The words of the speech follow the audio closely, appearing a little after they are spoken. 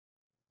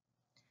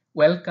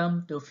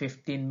Welcome to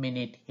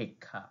 15-minute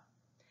Hikha.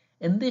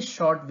 In this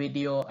short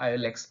video, I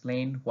will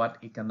explain what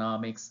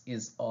economics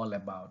is all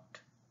about.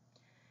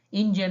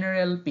 In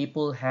general,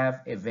 people have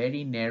a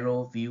very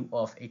narrow view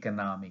of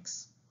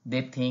economics.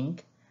 They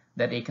think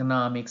that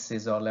economics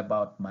is all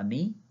about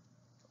money,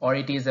 or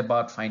it is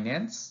about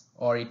finance,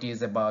 or it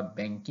is about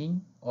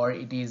banking, or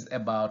it is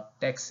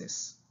about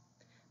taxes.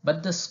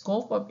 But the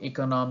scope of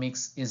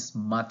economics is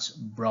much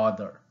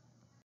broader.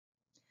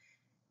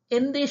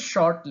 In this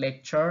short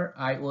lecture,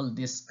 I will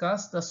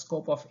discuss the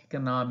scope of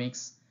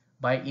economics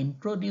by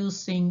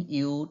introducing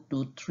you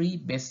to three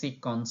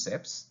basic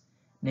concepts,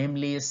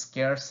 namely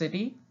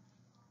scarcity,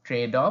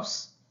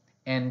 trade-offs,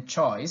 and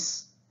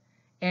choice,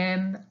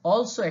 and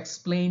also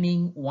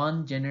explaining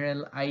one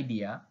general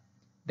idea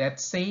that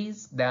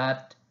says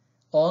that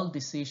all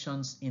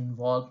decisions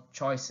involve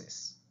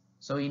choices.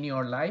 So in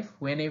your life,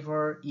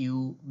 whenever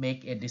you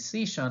make a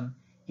decision,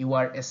 you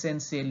are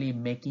essentially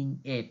making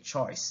a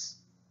choice.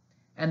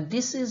 And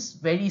this is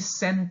very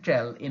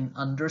central in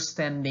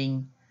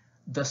understanding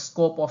the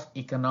scope of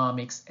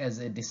economics as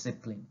a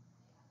discipline.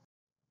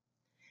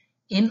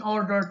 In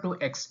order to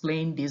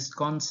explain these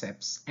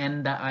concepts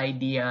and the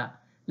idea,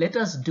 let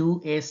us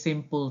do a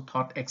simple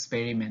thought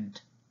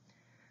experiment.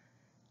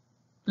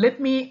 Let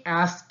me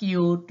ask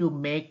you to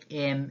make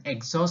an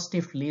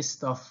exhaustive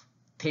list of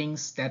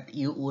things that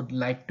you would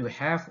like to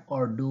have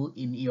or do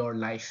in your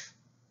life.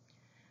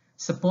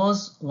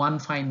 Suppose one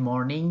fine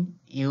morning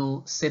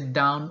you sit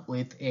down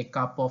with a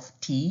cup of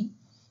tea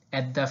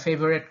at the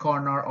favorite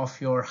corner of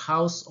your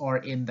house or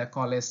in the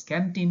college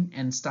canteen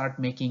and start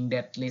making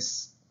that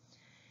list.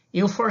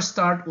 You first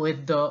start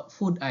with the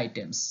food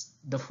items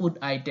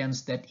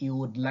that you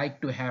would like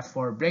to have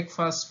for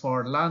breakfast,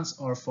 for lunch,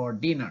 or for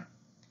dinner.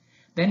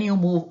 Then you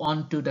move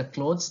on to the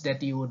clothes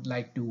that you would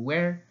like to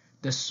wear,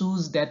 the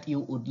shoes that you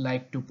would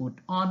like to put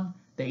on,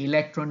 the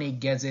electronic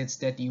gadgets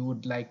that you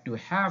would like to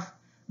have,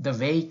 the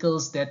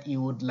vehicles that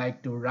you would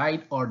like to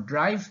ride or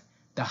drive,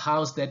 the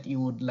house that you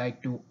would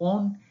like to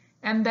own,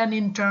 and then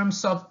in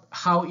terms of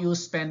how you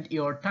spend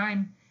your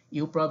time,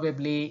 you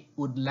probably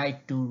would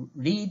like to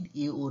read,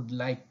 you would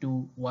like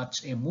to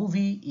watch a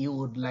movie, you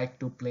would like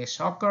to play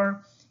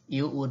soccer,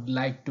 you would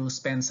like to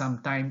spend some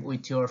time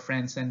with your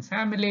friends and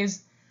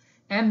families.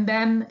 And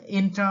then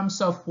in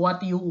terms of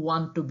what you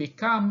want to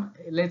become,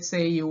 let's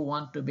say you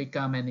want to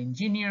become an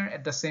engineer.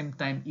 At the same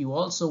time, you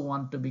also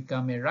want to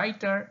become a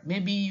writer.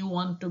 Maybe you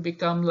want to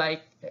become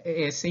like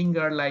a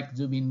singer like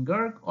Zubin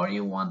Garg, or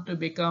you want to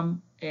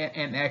become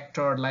an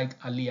actor like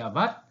Alia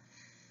Bhatt.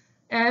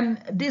 And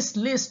this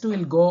list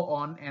will go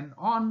on,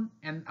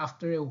 and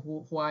after a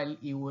while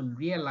you will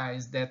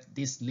realize that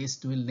this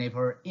list will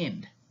never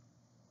end.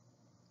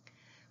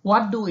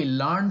 What do we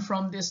learn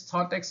from this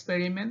thought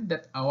experiment?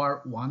 That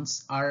our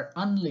wants are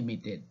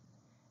unlimited.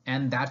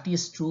 And that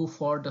is true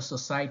for the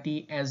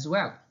society as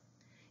well.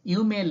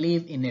 You may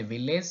live in a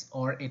village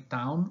or a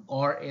town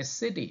or a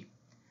city.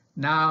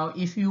 Now,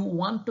 if you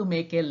want to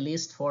make a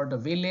list for the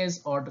village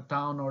or the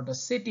town or the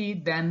city,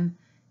 then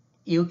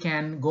you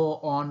can go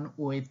on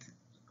with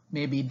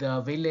maybe the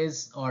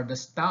village or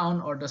the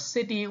town or the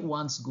city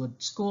wants good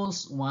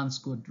schools, wants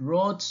good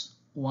roads,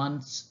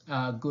 wants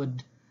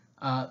good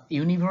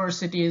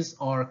universities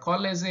or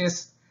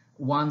colleges,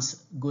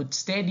 wants good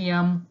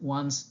stadium,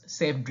 wants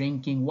safe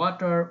drinking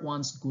water,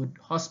 wants good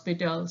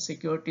hospital,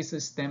 security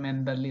system,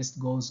 and the list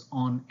goes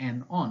on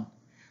and on.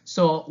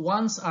 So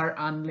wants are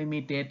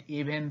unlimited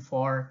even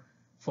for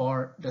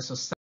the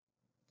society.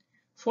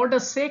 For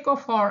the sake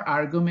of our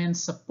argument,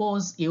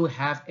 suppose you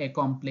have a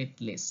complete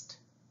list.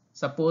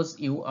 Suppose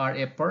you are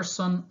a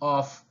person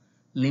of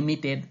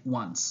limited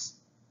wants.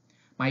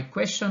 My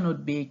question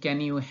would be, can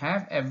you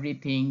have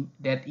everything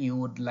that you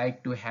would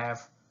like to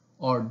have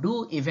or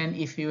do even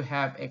if you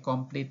have a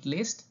complete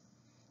list?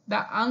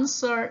 The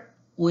answer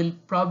will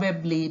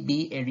probably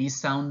be a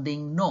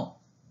resounding no.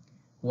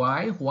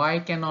 Why? Why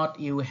cannot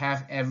you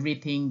have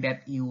everything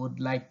that you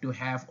would like to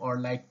have or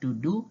like to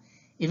do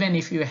even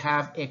if you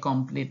have a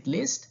complete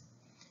list?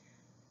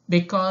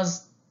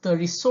 Because the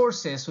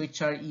resources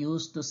which are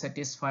used to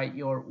satisfy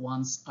your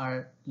wants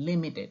are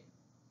limited.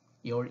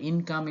 Your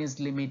income is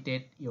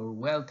limited, your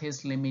wealth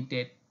is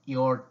limited,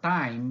 your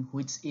time,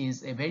 which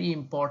is a very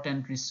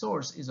important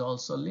resource, is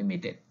also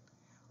limited.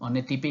 On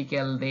a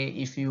typical day,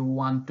 if you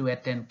want to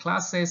attend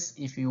classes,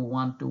 if you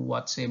want to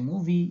watch a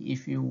movie,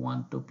 if you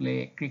want to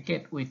play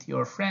cricket with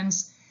your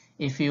friends,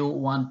 if you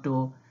want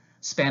to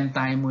spend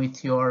time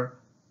with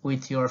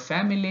your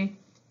family,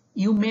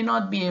 you may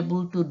not be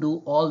able to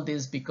do all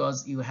this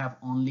because you have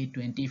only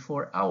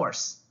 24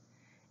 hours.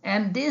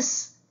 And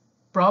this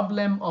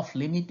problem of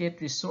limited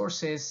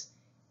resources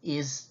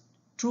is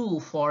true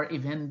for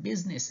even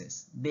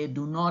businesses. They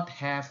do not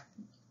have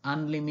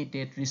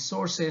unlimited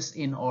resources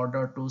in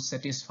order to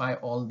satisfy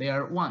all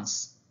their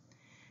wants.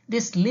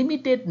 This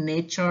limited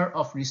nature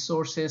of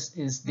resources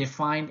is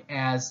defined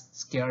as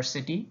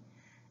scarcity,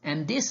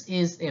 and this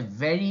is a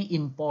very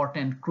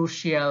important,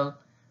 crucial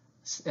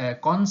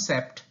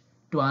concept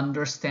to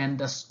understand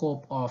the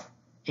scope of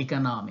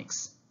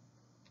economics.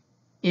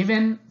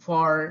 Even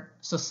for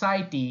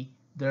society,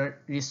 the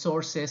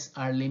resources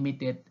are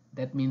limited.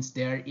 That means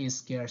there is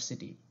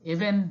scarcity.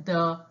 Even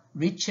the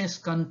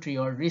richest country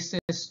or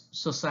richest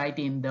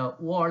society in the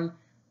world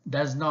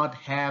does not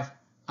have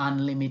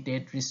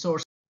unlimited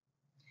resources.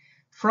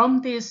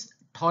 From this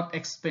thought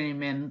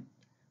experiment,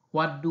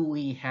 what do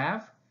we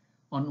have?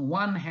 On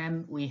one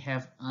hand, we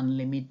have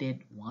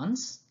unlimited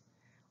wants.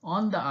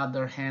 On the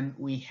other hand,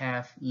 we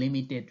have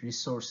limited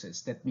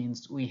resources. That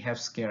means we have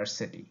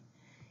scarcity.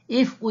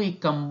 If we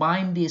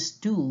combine these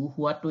two,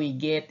 what we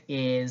get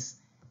is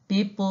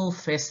people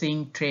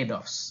facing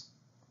trade-offs.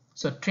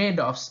 So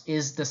trade-offs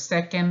is the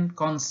second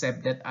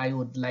concept that I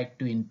would like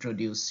to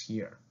introduce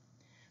here.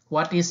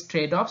 What is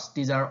trade-offs?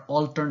 These are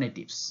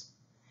alternatives.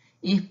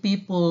 If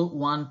people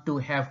want to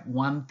have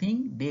one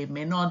thing, they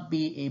may not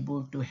be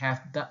able to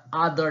have the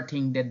other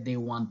thing that they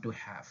want to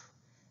have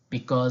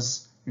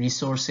because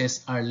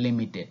resources are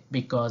limited,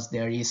 because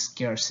there is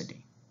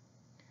scarcity.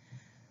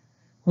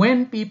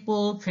 When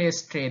people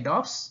face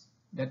trade-offs,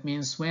 that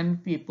means when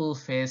people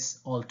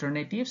face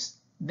alternatives,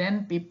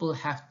 then people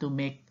have to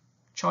make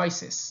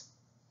choices.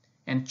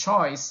 And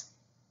choice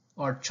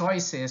or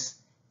choices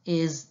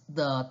is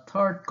the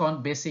third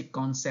basic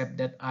concept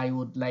that I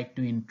would like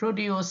to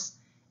introduce.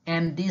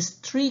 And these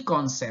three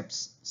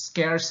concepts,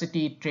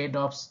 scarcity,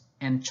 trade-offs,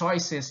 and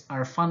choices,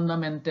 are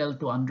fundamental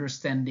to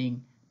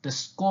understanding the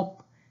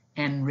scope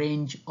and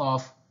range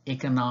of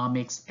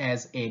economics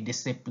as a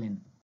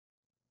discipline.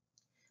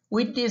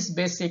 With these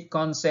basic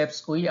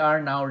concepts, we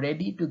are now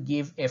ready to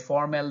give a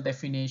formal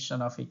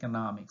definition of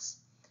economics.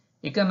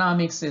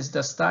 Economics is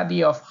the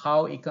study of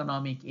how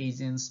economic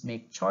agents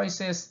make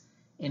choices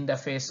in the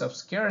face of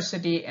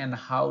scarcity and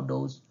how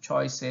those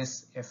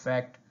choices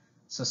affect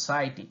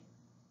society.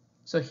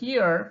 So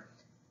here,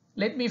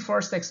 let me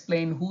first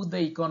explain who the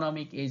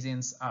economic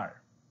agents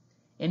are.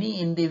 Any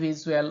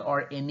individual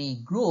or any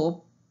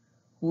group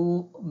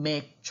who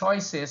make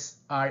choices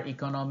are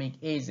economic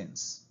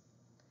agents.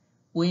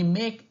 We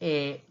make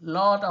a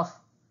lot of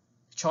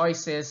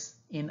choices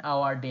in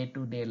our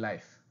day-to-day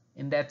life.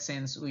 In that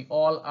sense, we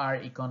all are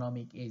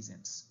economic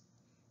agents.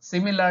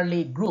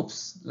 Similarly,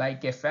 groups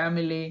like a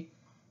family,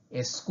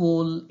 a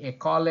school, a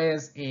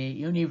college, a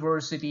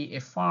university, a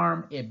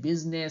farm, a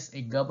business,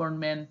 a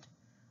government,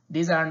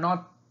 these are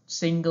not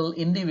single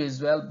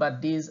individuals,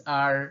 but these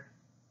are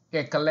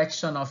a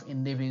collection of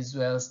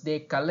individuals. They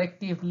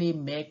collectively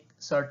make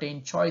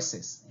certain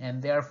choices,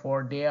 and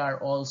therefore they are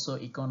also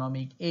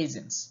economic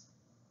agents.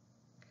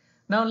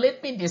 Now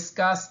let me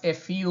discuss a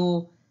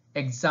few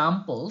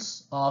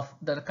examples of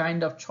the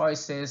kind of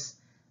choices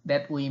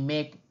that we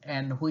make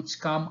and which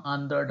come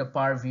under the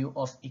purview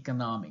of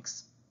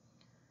economics.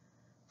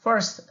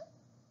 First,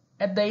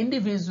 at the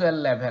individual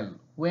level,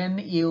 when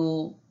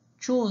you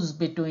choose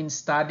between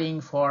studying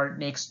for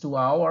next 2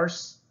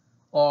 hours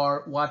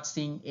or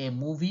watching a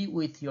movie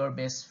with your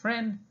best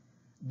friend,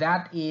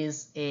 that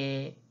is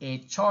a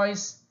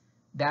choice.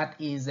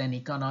 That is an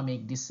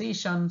economic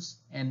decision,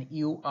 and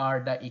you are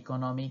the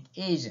economic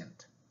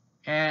agent.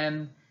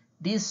 And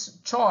this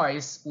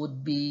choice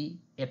would be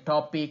a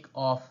topic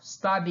of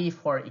study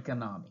for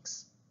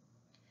economics.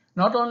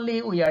 Not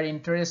only we are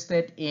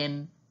interested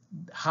in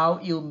how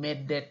you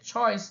made that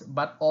choice,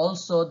 but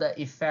also the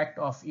effect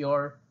of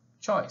your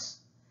choice.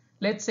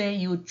 Let's say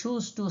you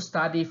choose to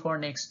study for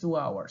next 2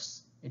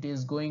 hours. It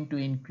is going to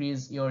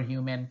increase your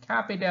human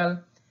capital,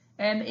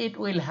 and it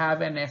will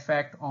have an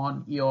effect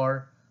on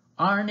your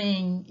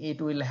earning, it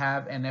will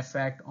have an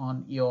effect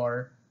on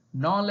your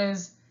knowledge,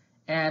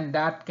 and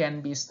that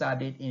can be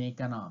studied in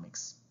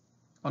economics.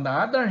 On the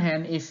other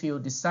hand, if you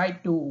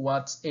decide to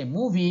watch a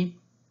movie,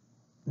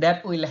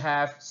 that will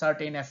have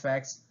certain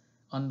effects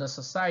on the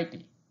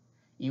society.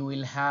 You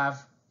will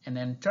have an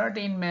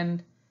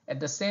entertainment. At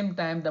the same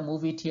time, the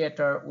movie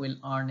theater will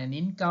earn an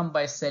income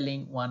by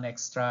selling one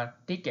extra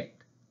ticket.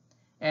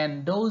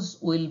 And those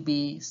will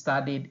be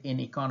studied in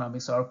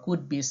economics or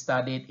could be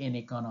studied in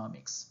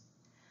economics.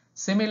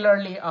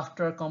 Similarly,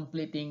 after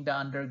completing the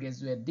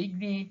undergraduate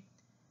degree,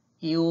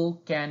 you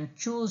can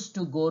choose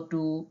to go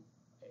to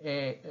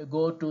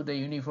the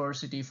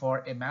university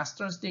for a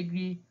master's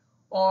degree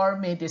or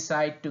may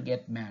decide to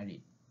get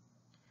married.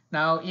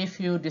 Now, if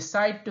you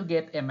decide to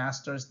get a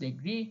master's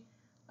degree,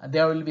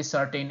 there will be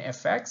certain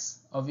effects.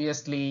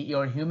 Obviously,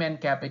 your human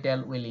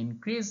capital will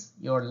increase,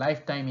 your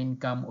lifetime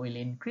income will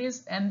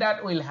increase, and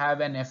that will have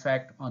an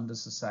effect on the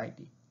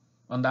society.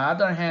 On the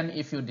other hand,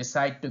 if you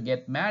decide to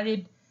get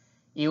married,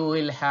 you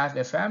will have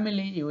a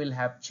family, you will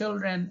have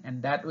children,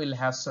 and that will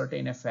have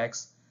certain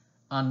effects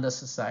on the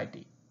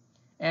society.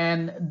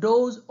 And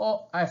those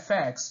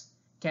effects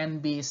can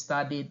be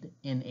studied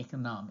in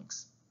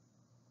economics.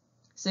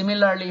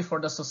 Similarly, for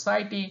the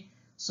society,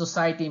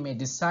 society may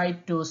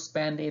decide to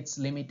spend its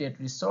limited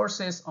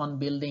resources on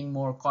building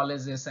more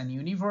colleges and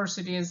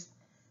universities,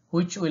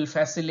 which will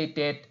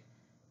facilitate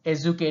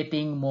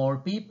educating more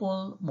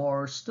people,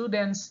 more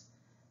students.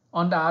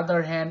 On the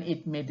other hand,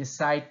 it may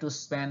decide to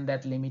spend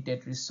that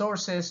limited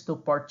resources to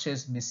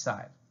purchase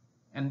missiles,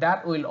 and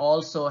that will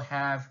also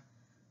have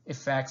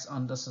effects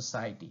on the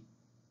society.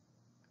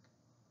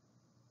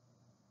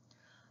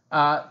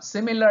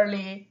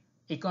 Similarly,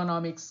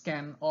 economics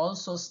can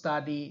also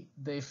study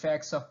the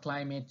effects of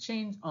climate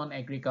change on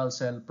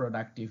agricultural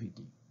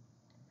productivity.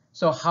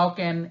 So how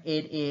can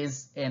it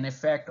is an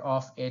effect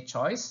of a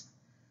choice?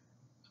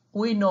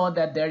 We know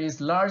that there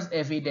is large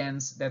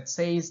evidence that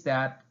says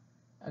that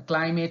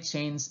climate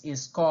change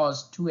is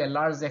caused to a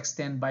large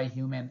extent by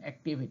human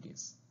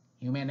activities.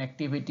 Human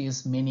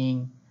activities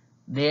meaning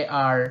they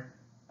are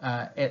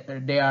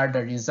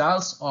the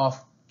results of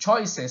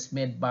choices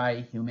made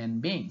by human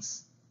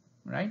beings,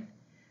 right?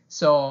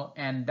 So,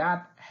 and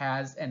that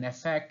has an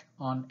effect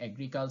on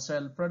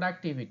agricultural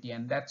productivity,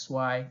 and that's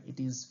why it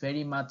is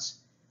very much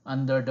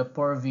under the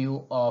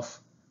purview of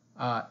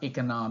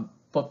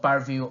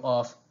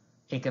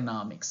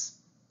economics.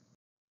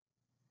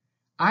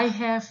 I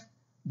have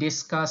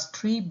discussed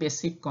three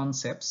basic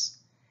concepts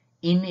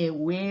in a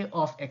way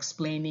of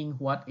explaining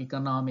what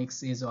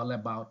economics is all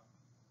about.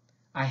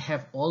 I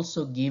have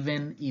also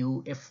given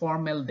you a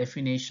formal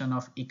definition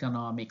of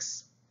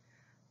economics.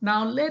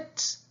 Now let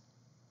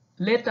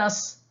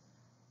us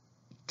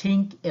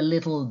think a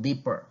little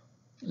deeper.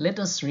 Let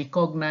us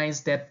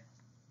recognize that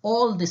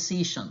all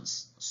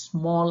decisions,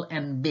 small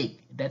and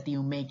big, that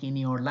you make in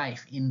your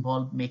life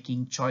involve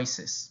making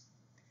choices.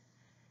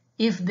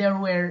 If there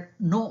were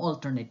no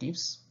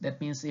alternatives, that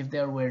means if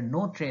there were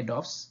no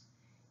trade-offs,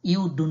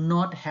 you do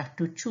not have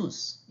to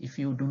choose. If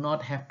you do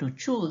not have to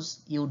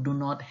choose, you do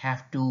not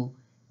have to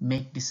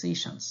make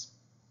decisions.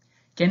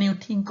 Can you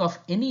think of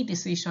any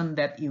decision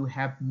that you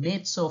have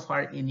made so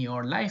far in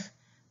your life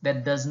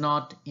that does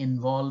not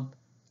involve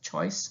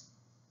choice?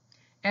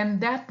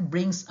 And that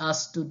brings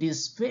us to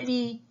this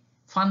very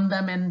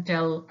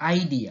fundamental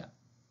idea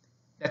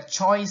that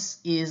choice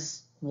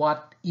is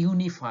what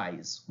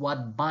unifies,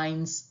 what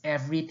binds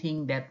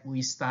everything that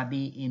we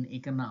study in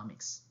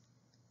economics.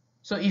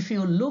 So if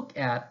you look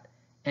at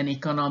an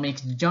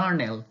economics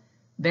journal,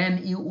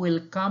 then you will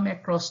come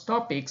across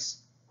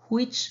topics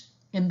which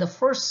in the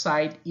first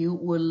sight you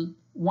will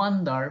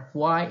wonder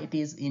why it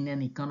is in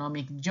an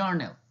economic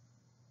journal.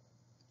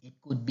 It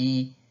could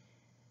be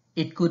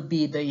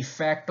the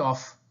effect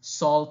of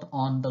salt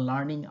on the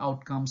learning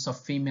outcomes of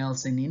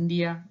females in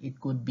India. It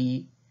could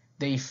be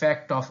the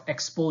effect of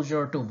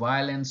exposure to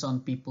violence on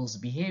people's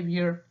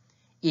behavior.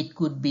 It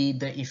could be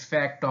the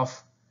effect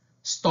of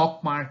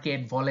stock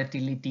market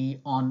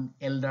volatility on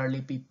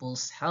elderly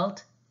people's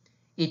health.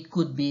 It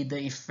could be the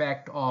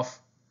effect of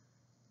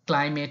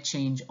climate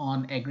change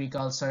on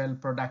agricultural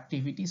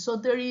productivity. So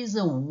there is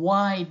a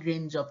wide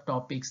range of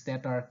topics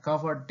that are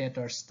covered, that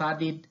are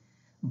studied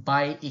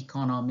by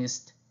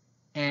economists,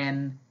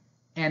 and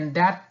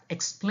that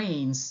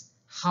explains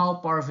how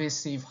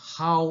pervasive,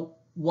 how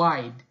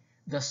wide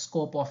the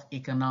scope of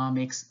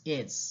economics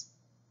is.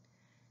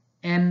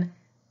 And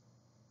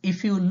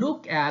if you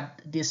look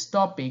at this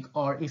topic,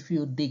 or if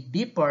you dig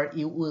deeper,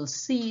 you will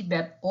see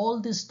that all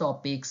these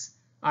topics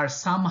are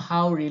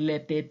somehow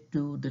related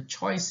to the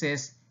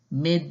choices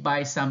made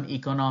by some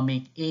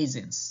economic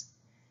agents.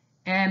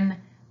 And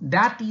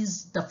that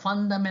is the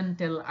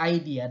fundamental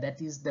idea, that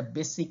is the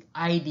basic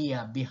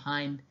idea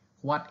behind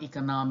what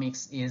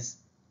economics is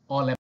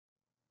all about.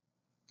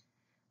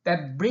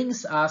 That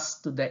brings us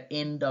to the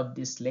end of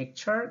this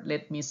lecture.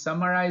 Let me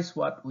summarize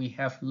what we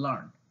have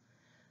learned.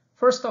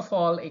 First of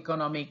all,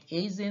 economic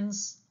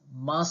agents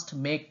must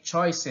make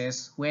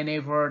choices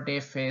whenever they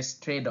face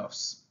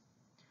trade-offs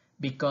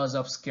because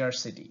of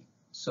scarcity.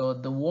 So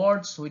the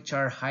words which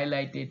are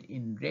highlighted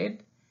in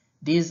red,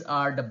 these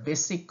are the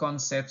basic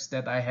concepts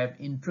that I have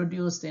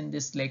introduced in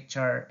this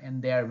lecture,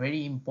 and they are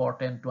very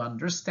important to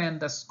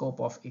understand the scope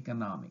of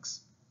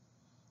economics.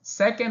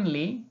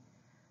 Secondly,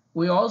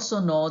 we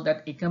also know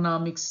that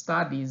economics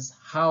studies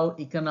how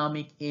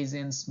economic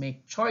agents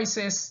make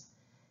choices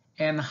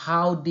and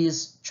how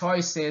these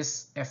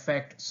choices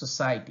affect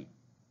society.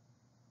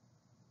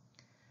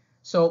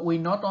 So we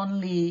not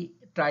only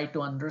try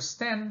to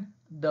understand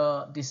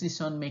the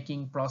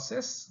decision-making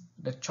process,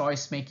 the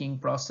choice-making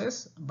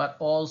process, but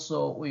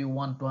also we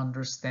want to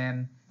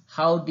understand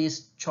how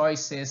these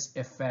choices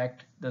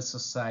affect the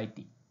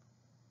society.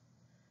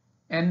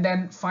 And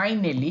then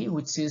finally,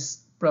 which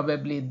is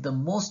probably the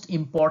most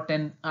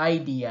important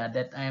idea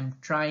that I am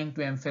trying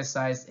to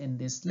emphasize in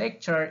this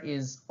lecture,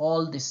 is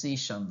all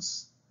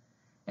decisions.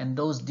 And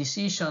those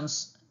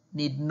decisions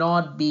need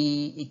not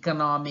be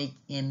economic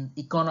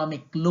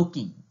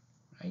looking,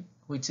 right?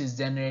 Which is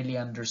generally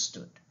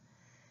understood.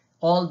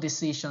 All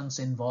decisions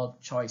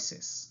involve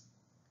choices.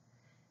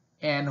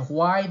 And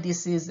why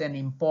this is an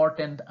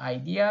important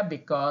idea?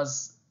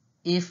 Because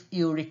if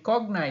you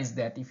recognize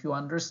that, if you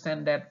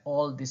understand that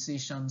all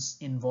decisions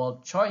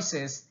involve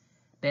choices,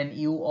 then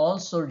you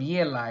also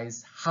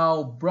realize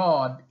how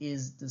broad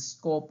is the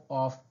scope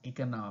of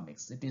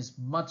economics. It is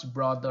much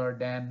broader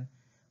than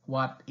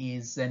what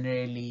is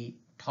generally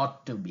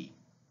thought to be.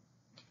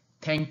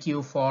 Thank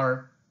you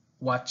for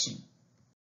watching.